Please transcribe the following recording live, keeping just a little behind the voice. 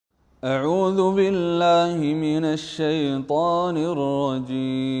أعوذ بالله من الشيطان الرجيم.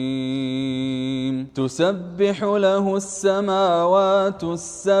 تسبح له السماوات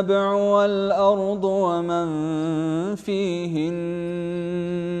السبع والأرض ومن فيهن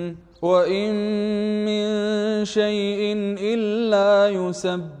وإن من شيء إلا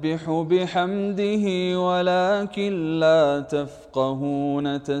يسبح بحمده ولكن لا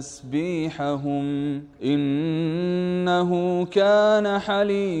تفقهون تسبيحهم إنه كان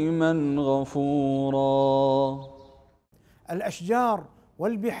حليما غفورا. الأشجار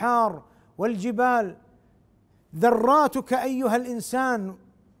والبحار والجبال ذراتك أيها الإنسان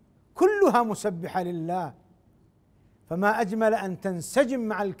كلها مسبحة لله، فما أجمل أن تنسجم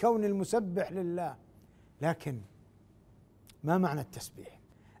مع الكون المسبح لله. لكن ما معنى التسبيح؟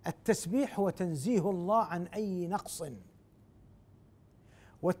 التسبيح هو تنزيه الله عن أي نقص،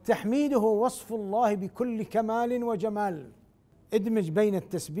 والتحميد هو وصف الله بكل كمال وجمال. ادمج بين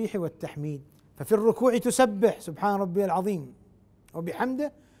التسبيح والتحميد، ففي الركوع تسبح سبحان ربي العظيم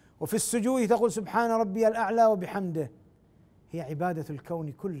وبحمده، وفي السجود تقول سبحان ربي الأعلى وبحمده. هي عبادة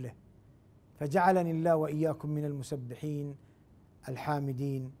الكون كله، فجعلني الله وإياكم من المسبحين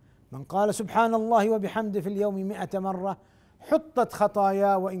الحامدين. من قال سبحان الله وبحمده في اليوم 100 مرة حطت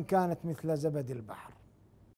خطاياه وإن كانت مثل زبد البحر.